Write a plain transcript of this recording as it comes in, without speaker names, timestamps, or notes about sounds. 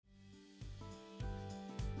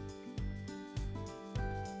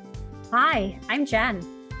Hi, I'm Jen.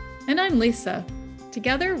 And I'm Lisa.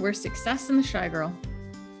 Together, we're Success and the Shy Girl.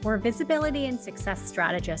 We're visibility and success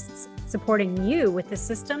strategists, supporting you with the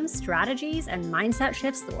systems, strategies, and mindset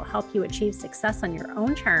shifts that will help you achieve success on your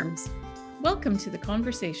own terms. Welcome to the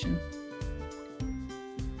conversation.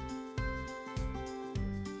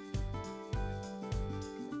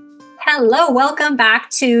 Hello, welcome back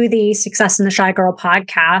to the Success and the Shy Girl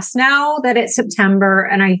podcast. Now that it's September,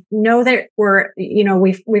 and I know that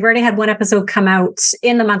we've already had one episode come out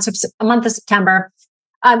in the month of September,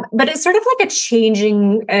 but it's sort of like a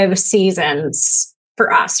changing of seasons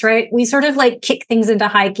for us, right? We sort of like kick things into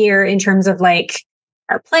high gear in terms of like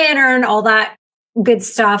our planner and all that good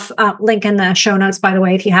stuff. Link in the show notes, by the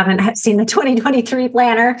way, if you haven't seen the 2023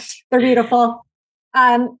 planner, they're beautiful.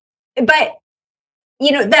 But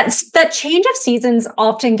that change of seasons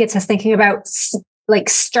often gets us thinking about like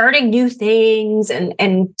starting new things and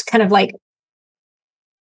kind of like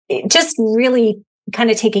just really kind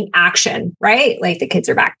of taking action, right? Like the kids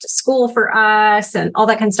are back to school for us and all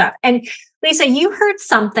that kind of stuff. And Lisa, you heard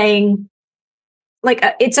something like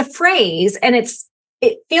it's a phrase and it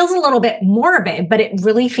feels a little bit morbid, but it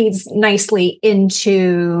really feeds nicely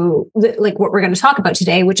into like what we're going to talk about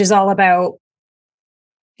today, which is all about,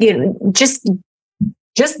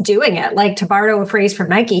 just doing it, like to borrow a phrase from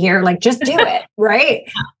Nike here, like just do it, right?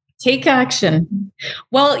 Take action.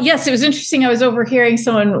 Well, yes, it was interesting. I was overhearing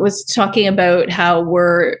someone was talking about how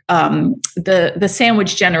we're the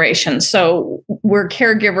sandwich generation. So we're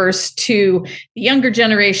caregivers to the younger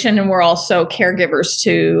generation, and we're also caregivers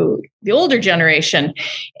to the older generation.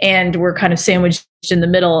 And we're kind of sandwiched in the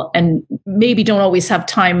middle and maybe don't always have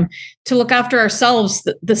time to look after ourselves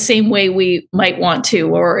the same way we might want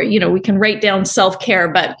to, or, we can write down self-care.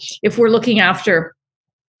 But if we're looking after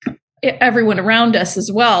everyone around us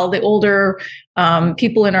as well, the older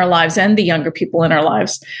people in our lives and the younger people in our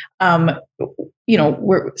lives, that's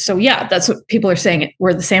what people are saying.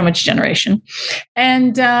 We're the sandwich generation.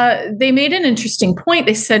 And they made an interesting point.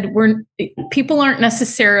 They said people aren't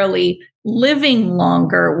necessarily living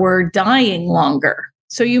longer, we're dying longer.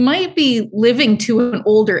 So you might be living to an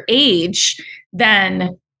older age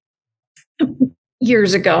than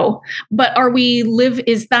years ago, but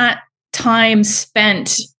is that time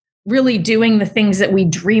spent really doing the things that we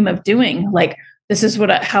dream of doing? Like, this is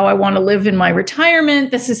how I want to live in my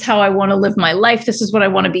retirement. This is how I want to live my life. This is what I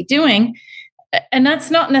want to be doing. And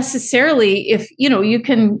that's not necessarily if, you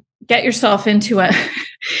can get yourself into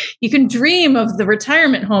you can dream of the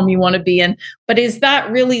retirement home you want to be in, but is that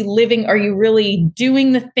really living? Are you really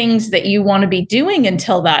doing the things that you want to be doing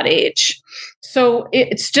until that age? So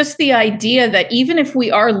it's just the idea that even if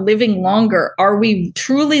we are living longer, are we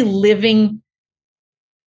truly living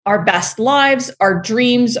our best lives, our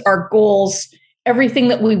dreams, our goals, everything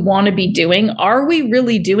that we want to be doing? Are we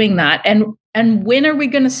really doing that? And when are we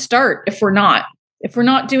going to start if we're not? If we're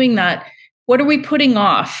not doing that, what are we putting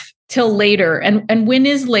off till later? And when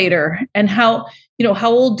is later? And how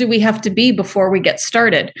old do we have to be before we get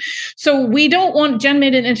started? So Jen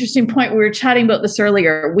made an interesting point. We were chatting about this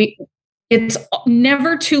earlier. It's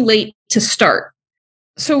never too late to start.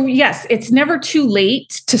 So yes, it's never too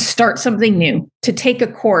late to start something new, to take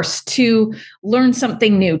a course, to learn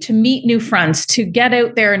something new, to meet new friends, to get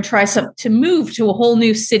out there and try to move to a whole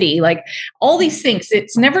new city, like all these things.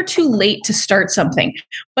 It's never too late to start something.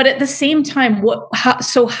 But at the same time, what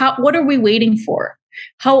are we waiting for?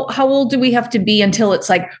 How old do we have to be until it's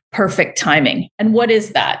like perfect timing? And what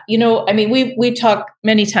is that? We talk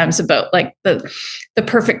many times about like the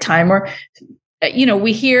perfect time, or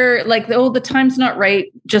we hear like, the time's not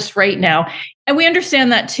right just right now. And we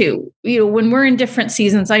understand that too. When we're in different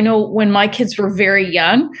seasons, I know when my kids were very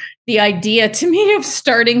young, the idea to me of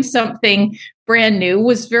starting something brand new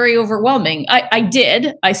was very overwhelming. I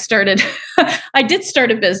did start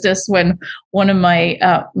a business when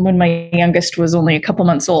my youngest was only a couple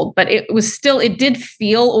months old, but it did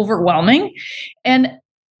feel overwhelming. And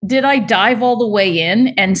did I dive all the way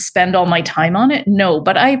in and spend all my time on it? No,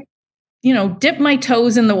 but I dipped my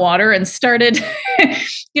toes in the water and started,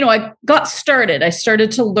 I got started. I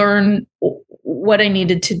started to learn what I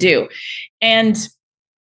needed to do. And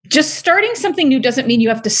just starting something new doesn't mean you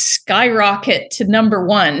have to skyrocket to number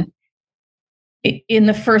one in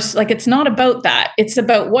the first, it's not about that. It's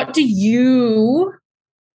about, what do you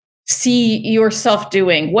see yourself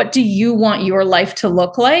doing? What do you want your life to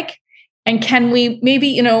look like? And can we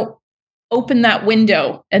maybe, open that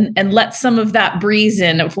window and let some of that breeze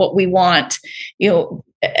in of what we want,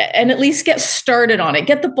 and at least get started on it,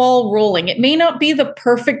 get the ball rolling. It may not be the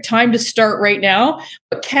perfect time to start right now,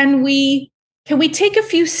 but can we take a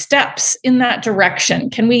few steps in that direction?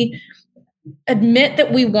 Can we admit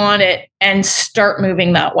that we want it and start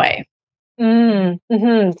moving that way.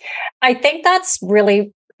 Mm-hmm. I think that's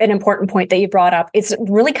really an important point that you brought up. It's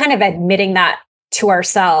really kind of admitting that to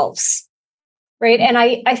ourselves. Right. And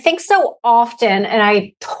I think so often, and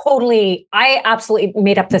I absolutely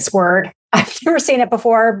made up this word. I've never seen it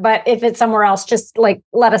before, but if it's somewhere else, just like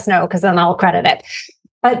let us know, because then I'll credit it.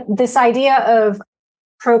 But this idea of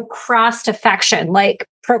procrastination, like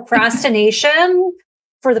procrastination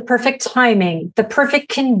for the perfect timing, the perfect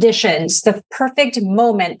conditions, the perfect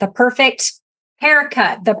moment, the perfect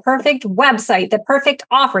haircut, the perfect website, the perfect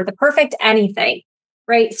offer, the perfect anything,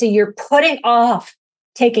 right? So you're putting off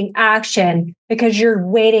taking action because you're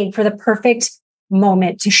waiting for the perfect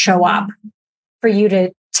moment to show up for you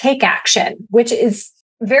to take action, which is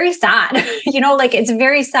very sad. Like it's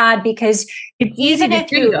very sad because it's even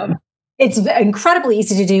if you, it's incredibly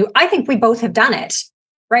easy to do. I think we both have done it.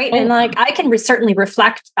 Right. And like, I can certainly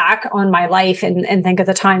reflect back on my life and think of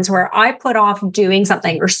the times where I put off doing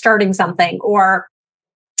something or starting something or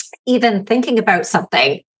even thinking about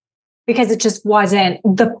something because it just wasn't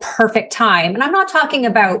the perfect time. And I'm not talking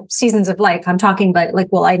about seasons of life. I'm talking about like,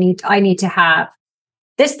 well, I need to have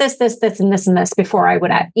this, and this before I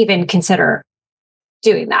would even consider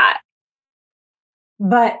doing that.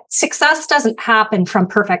 But success doesn't happen from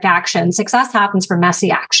perfect action. Success happens from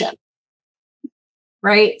messy action.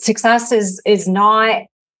 Right? Success is not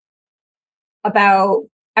about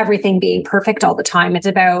everything being perfect all the time. It's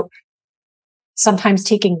about sometimes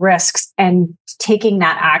taking risks and taking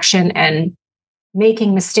that action and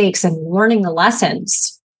making mistakes and learning the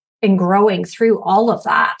lessons and growing through all of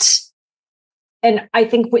that. And I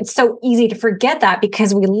think it's so easy to forget that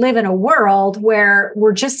because we live in a world where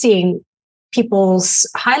we're just seeing people's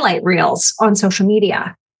highlight reels on social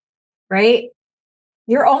media, right?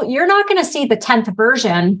 You're not going to see the 10th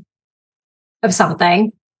version of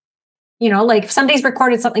something. Like if somebody's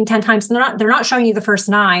recorded something 10 times, they're not showing you the first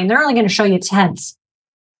 9. They're only going to show you 10th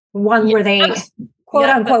one where they quote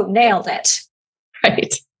unquote nailed it.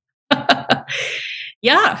 Right.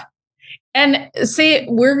 Yeah. And say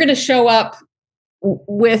we're going to show up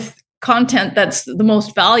with content that's the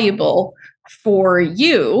most valuable for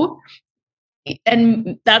you.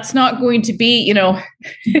 And that's not going to be,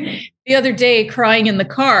 the other day crying in the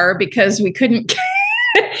car because we couldn't,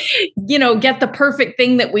 get the perfect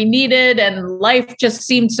thing that we needed and life just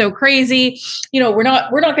seemed so crazy. We're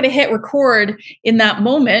not going to hit record in that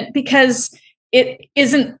moment because it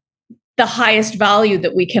isn't the highest value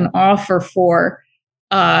that we can offer for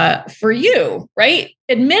you, right?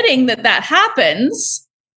 Admitting that happens.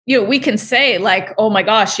 We can say like, oh my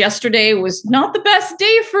gosh, yesterday was not the best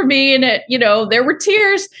day for me. And there were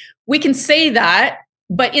tears. We can say that,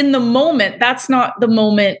 but in the moment, that's not the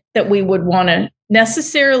moment that we would want to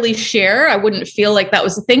necessarily share. I wouldn't feel like that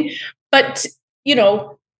was the thing, but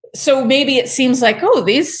so maybe it seems like, oh,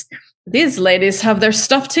 these ladies have their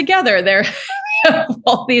stuff together. They have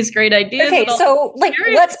all these great ideas. Okay. So like,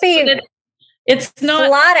 let's be, it's not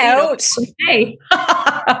flat out.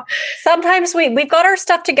 Sometimes we've got our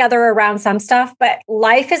stuff together around some stuff, but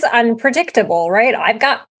life is unpredictable, right? I've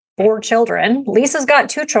got 4 children. Lisa's got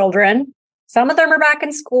 2 children. Some of them are back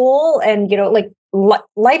in school and,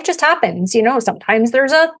 life just happens, sometimes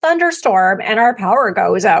there's a thunderstorm and our power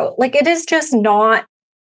goes out. Like it is just not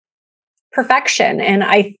perfection.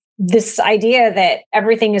 And this idea that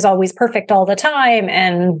everything is always perfect all the time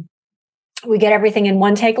and we get everything in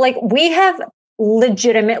one take. Like we have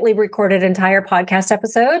legitimately recorded entire podcast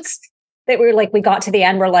episodes that we got to the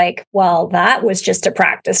end. We're like, well, that was just a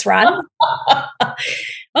practice run.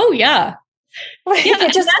 Oh yeah.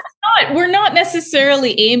 We're not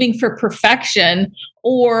necessarily aiming for perfection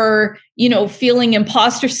or, feeling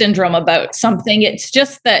imposter syndrome about something. It's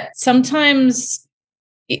just that sometimes,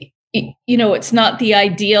 it's not the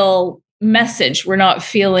ideal message. We're not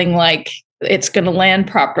feeling like it's going to land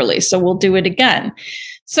properly. So we'll do it again.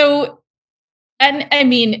 So, and I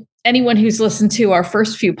mean, anyone who's listened to our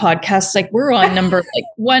first few podcasts, like we're on number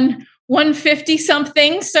 150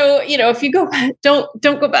 something. So, if you go back, don't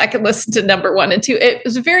go back and listen to number 1 and 2. It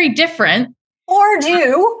was very different. Or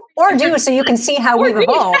do so you can see how we've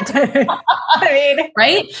evolved. I mean,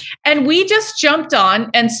 right. And we just jumped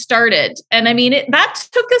on and started. And I mean, that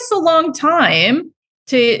took us a long time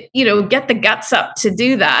to, get the guts up to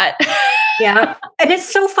do that. Yeah. And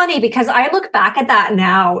it's so funny because I look back at that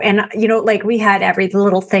now and, we had every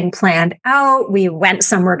little thing planned out. We went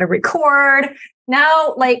somewhere to record.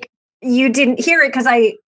 Now, you didn't hear it because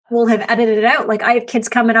I will have edited it out. Like I have kids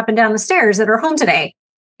coming up and down the stairs that are home today.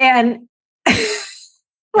 And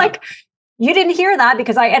you didn't hear that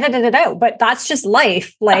because I edited it out, but that's just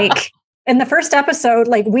life. in the first episode,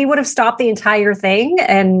 like we would have stopped the entire thing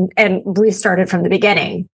and restarted from the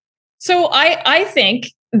beginning. So I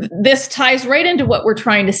think this ties right into what we're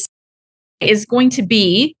trying to say is going to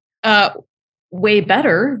be way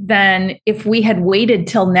better than if we had waited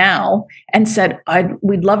till now and said,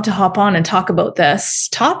 we'd love to hop on and talk about this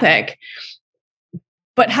topic.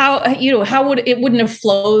 But how would it wouldn't have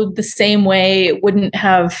flowed the same way? It wouldn't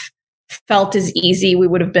have felt as easy. We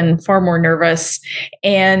would have been far more nervous.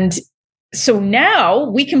 And so now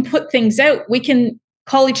we can put things out. We can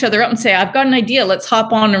call each other up and say, I've got an idea. Let's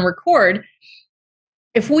hop on and record.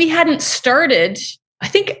 If we hadn't started, I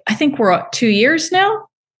think we're at 2 years now.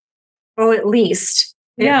 Oh, at least.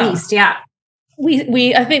 Yeah. At least, yeah.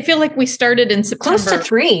 I feel like we started in September. Close to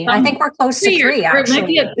 3. I think we're close to 3, actually. It might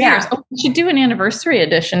be at 3 years. Oh, we should do an anniversary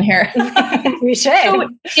edition here. We should. So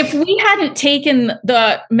if we hadn't taken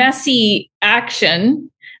the messy action,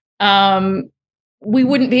 we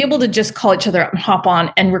wouldn't be able to just call each other up and hop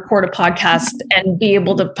on and record a podcast and be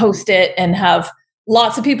able to post it and have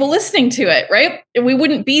lots of people listening to it, right? We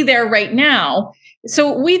wouldn't be there right now.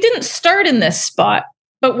 So we didn't start in this spot.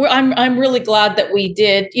 But I'm really glad that we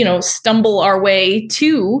did, stumble our way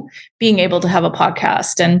to being able to have a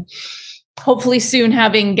podcast and hopefully soon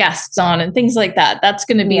having guests on and things like that. That's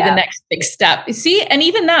going to be the next big step. You see, and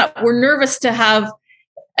even that, we're nervous to have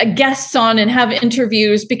guests on and have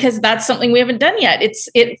interviews because that's something we haven't done yet. It's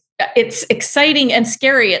exciting and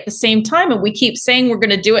scary at the same time. And we keep saying we're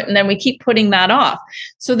going to do it and then we keep putting that off.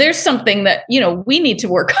 So there's something that, we need to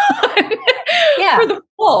work on for the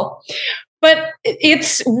fall. But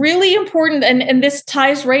it's really important, and this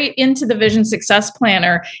ties right into the Vision Success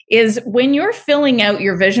Planner, is when you're filling out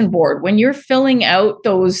your vision board, when you're filling out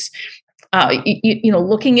those,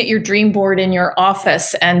 looking at your dream board in your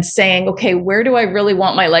office and saying, okay, where do I really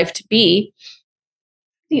want my life to be?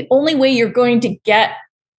 The only way you're going to get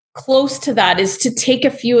close to that is to take a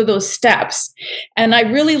few of those steps. And I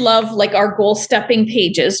really love our goal stepping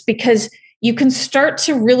pages because you can start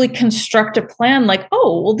to really construct a plan like,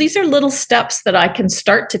 oh, well, these are little steps that I can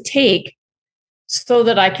start to take so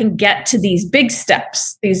that I can get to these big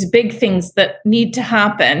steps, these big things that need to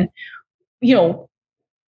happen.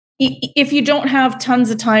 If you don't have tons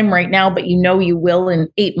of time right now, but you will in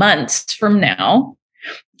 8 months from now,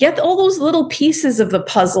 get all those little pieces of the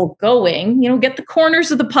puzzle going, get the corners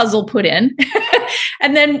of the puzzle put in.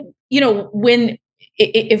 And then,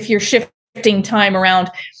 if you're shifting time around,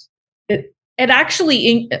 it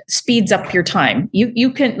actually speeds up your time.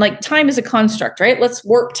 You can, time is a construct, right? Let's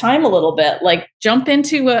warp time a little bit, jump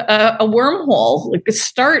into a wormhole,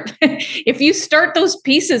 start. If you start those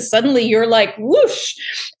pieces, suddenly you're whoosh,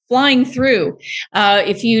 flying through.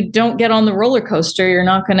 If you don't get on the roller coaster, you're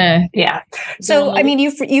not going to. Yeah. So,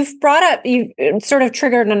 you've brought up, you sort of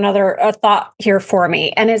triggered another thought here for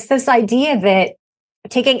me. And it's this idea that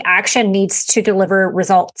taking action needs to deliver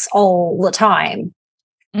results all the time.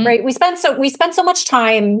 Right. We spend so much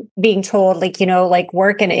time being told,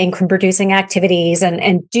 work and income producing activities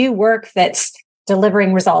and do work that's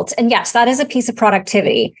delivering results. And yes, that is a piece of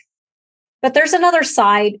productivity. But there's another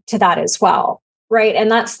side to that as well. Right. And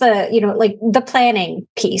that's the planning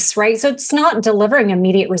piece. Right. So it's not delivering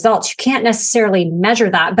immediate results. You can't necessarily measure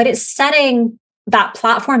that, but it's setting that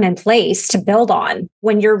platform in place to build on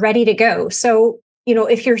when you're ready to go. So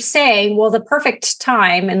if you're saying, well, the perfect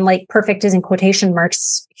time, and perfect is in quotation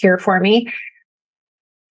marks here for me,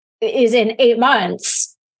 is in 8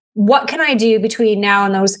 months, what can I do between now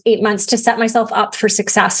and those 8 months to set myself up for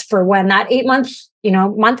success for when that 8 month,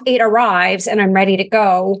 month 8 arrives and I'm ready to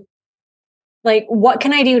go? What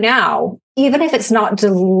can I do now? Even if it's not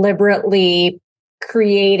deliberately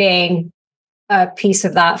creating a piece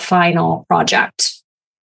of that final project.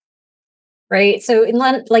 Right. So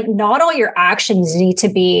not all your actions need to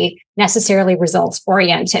be necessarily results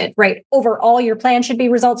oriented, right? Overall, your plan should be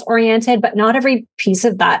results oriented, but not every piece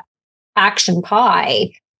of that action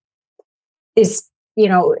pie is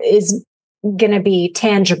going to be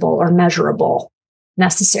tangible or measurable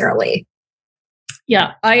necessarily.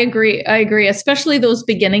 Yeah, I agree. Especially those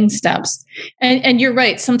beginning steps. And you're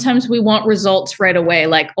right. Sometimes we want results right away.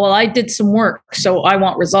 I did some work, so I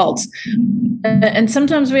want results. And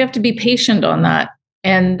sometimes we have to be patient on that.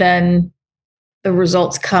 And then the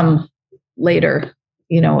results come later,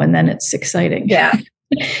 and then it's exciting. Yeah.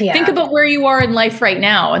 Think about where you are in life right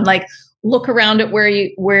now and look around at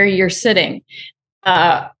where you're sitting.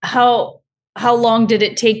 How long did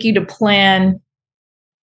it take you to plan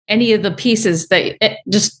any of the pieces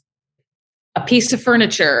just a piece of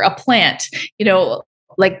furniture, a plant,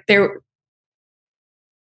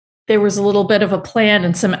 there was a little bit of a plan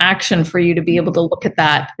and some action for you to be able to look at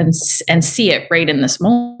that and see it right in this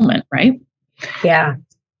moment, right? Yeah.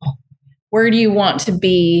 Where do you want to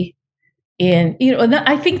be in,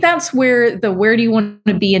 I think that's where where do you want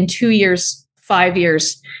to be in 2 years, 5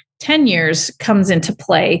 years, 10 years comes into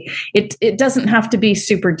play. It doesn't have to be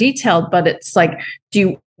super detailed, but it's like,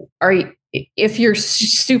 if you're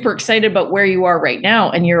super excited about where you are right now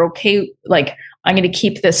and you're okay, like, I'm going to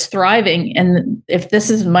keep this thriving. And if this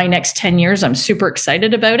is my next 10 years, I'm super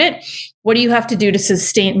excited about it. What do you have to do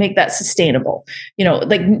to make that sustainable?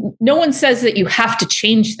 Like, no one says that you have to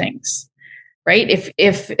change things, right?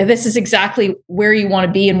 If this is exactly where you want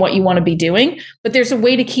to be and what you want to be doing, but there's a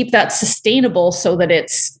way to keep that sustainable so that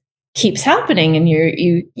keeps happening and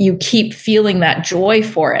you keep feeling that joy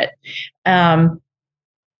for it.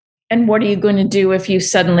 And what are you going to do if you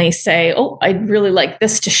suddenly say, oh, I'd really like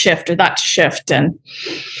this to shift or that to shift? And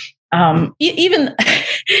even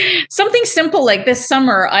something simple like this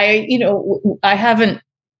summer, I hadn't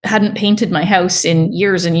painted my house in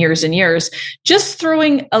years and years and years. Just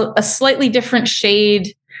throwing a slightly different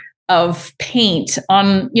shade of paint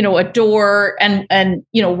on, a door and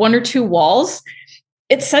 1 or 2 walls,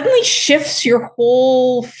 it suddenly shifts your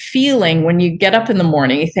whole feeling when you get up in the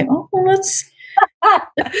morning. You think, oh, well, let's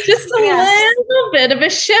just a little bit of a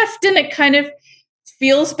shift, and it kind of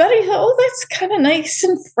feels better. Oh, that's kind of nice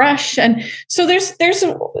and fresh. And so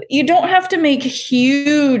you don't have to make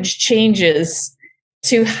huge changes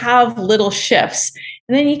to have little shifts.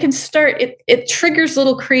 And then you can start, it triggers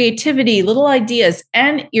little creativity, little ideas,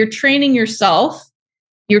 and you're training yourself.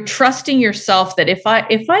 You're trusting yourself that if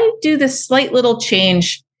I do this slight little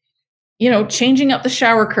change, changing up the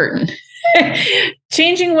shower curtain,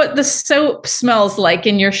 changing what the soap smells like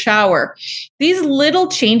in your shower, these little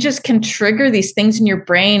changes can trigger these things in your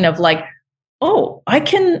brain of like, oh, I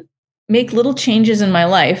can make little changes in my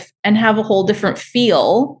life and have a whole different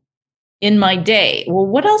feel in my day. Well,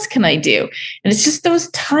 what else can I do? And it's just those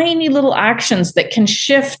tiny little actions that can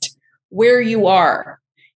shift where you are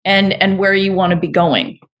and where you want to be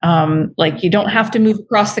going. Like, you don't have to move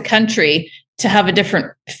across the country to have a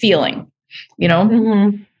different feeling,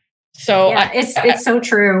 Mm-hmm. So yeah, it's so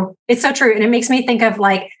true. It's so true. And it makes me think of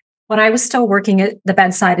like when I was still working at the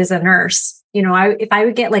bedside as a nurse, if I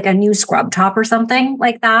would get like a new scrub top or something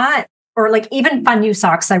like that, or like even fun new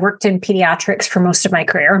socks. I worked in pediatrics for most of my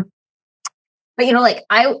career. But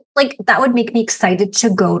that would make me excited to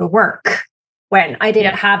go to work when I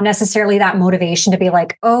didn't have necessarily that motivation to be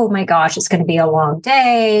like, oh my gosh, it's going to be a long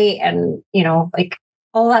day. And, like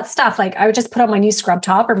all that stuff. Like I would just put on my new scrub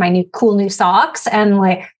top or my new cool new socks and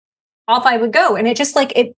like off I would go. And it just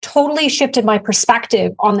like, it totally shifted my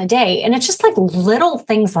perspective on the day. And it's just like little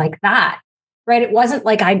things like that, right? It wasn't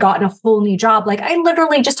like I'd gotten a whole new job. Like I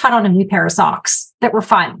literally just had on a new pair of socks that were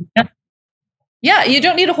fun. Yeah. You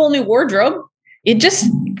don't need a whole new wardrobe. It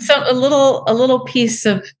just a little piece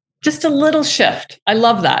of just a little shift. I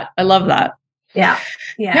love that.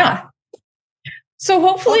 Yeah. So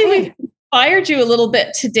hopefully we inspired you a little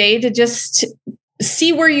bit today to just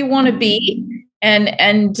see where you want to be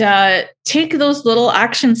and take those little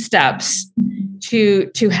action steps to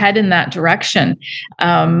head in that direction.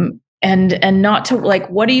 And not to like,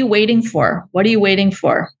 what are you waiting for? What are you waiting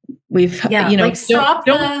for? We've, like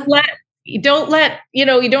don't let,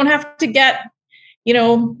 you don't have to get,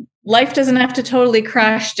 life doesn't have to totally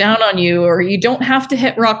crash down on you, or you don't have to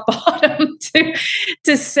hit rock bottom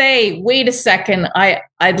to say, wait a second,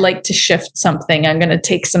 I'd like to shift something. I'm going to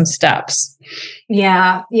take some steps.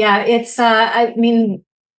 Yeah. It's,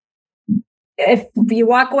 if you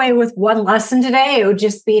walk away with one lesson today, it would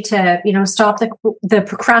just be to, stop the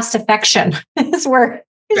procrastination is we're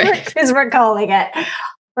calling it.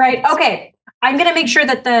 Right. Okay. I'm going to make sure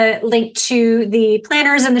that the link to the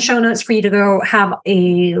planners in the show notes for you to go have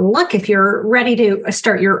a look if you're ready to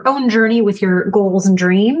start your own journey with your goals and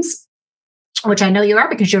dreams, which I know you are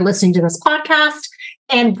because you're listening to this podcast.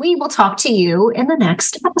 And we will talk to you in the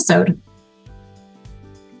next episode.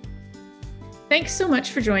 Thanks so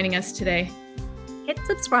much for joining us today. Hit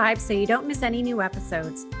subscribe so you don't miss any new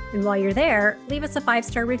episodes. And while you're there, leave us a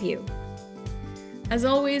 5-star review. As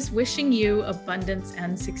always, wishing you abundance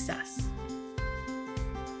and success.